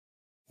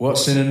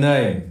What's in a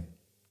name?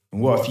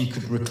 And what if you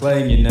could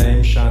reclaim your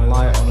name, shine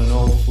light on an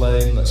old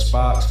flame, let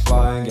sparks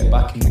fly and get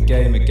back in the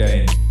game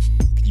again?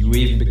 Can you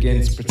even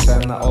begin to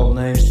pretend that old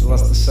name still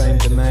has the same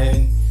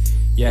domain?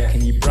 Yeah,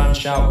 can you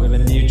branch out with a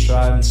new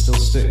tribe and still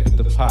stick with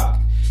the pack?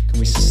 Can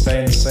we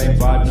sustain the same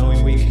vibe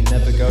knowing we can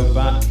never go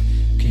back?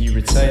 Can you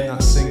retain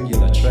that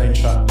singular train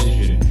track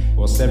vision,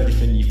 whilst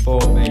everything you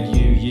thought made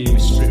you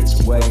is stripped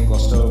away and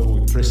glossed over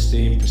with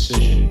pristine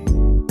precision?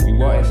 We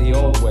wanted the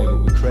old way,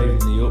 but we're craving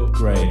the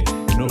upgrade,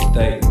 an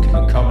update that can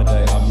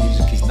accommodate our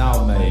music is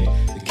now made.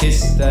 The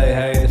kids today,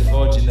 hey, they're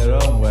forging their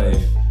own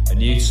wave, a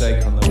new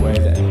take on the way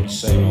that every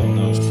same old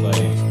note's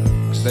played.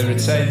 Cause they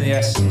retain the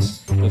essence,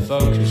 the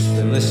focus,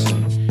 they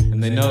listen,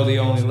 and they know the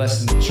only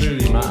lesson that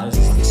truly matters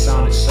is the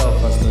sound itself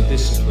has no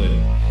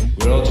discipline.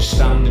 We're all just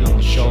standing on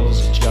the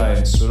shoulders of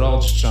giants, we're all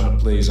just trying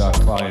to please our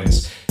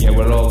clients. Yeah,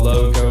 we're all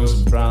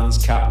logos and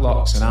brands, cap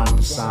locks and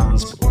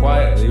ampersands, but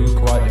quietly we're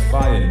quite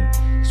defiant,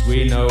 cause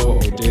we know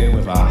what we're doing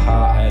with our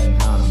heart, head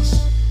and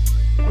hands.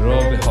 We're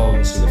all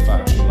beholden to the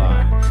factory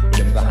line, but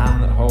if the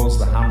hand that holds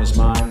the hammer's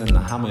mine, then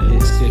the hammer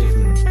hits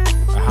different.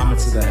 A hammer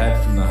to the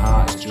head from the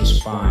heart is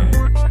just fine.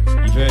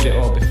 You've heard it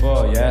all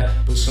before, yeah?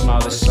 But somehow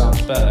this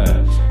sounds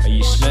better. Are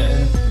you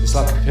smitten? It's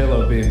like a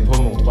pillow being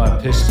pummeled by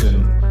a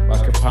piston,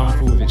 like a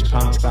panther with its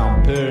pants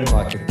down, purring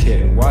like a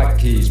kitten. White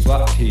keys,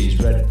 black keys,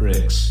 red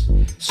bricks.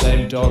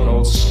 Same dog,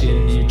 old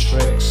skin, new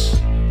tricks.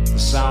 The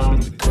sound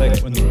and the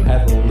click when the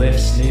pedal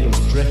lifts, needles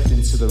drift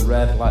into the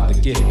red like the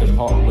gift of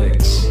hot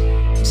licks.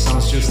 It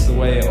sounds just the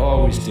way it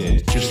always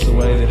did, just the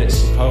way that it's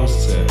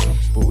supposed to.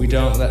 But we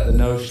don't let the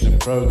notion of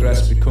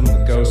progress become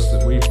the ghost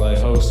that we play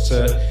host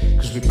to.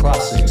 Cause we're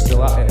classic,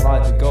 still at it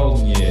like the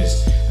golden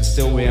years, and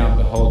still we aren't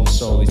beholden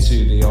solely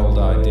to the old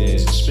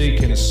ideas. And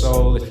speaking of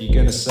soul, if you're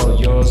gonna sell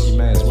yours, you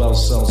may as well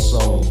sell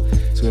soul.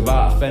 So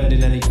without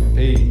offending any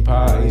competing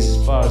parties,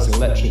 as far as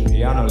electric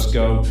pianos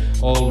go,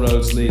 all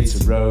roads lead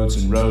to Rhodes,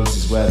 and Rhodes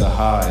is where the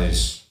heart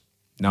is.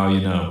 Now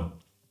you know.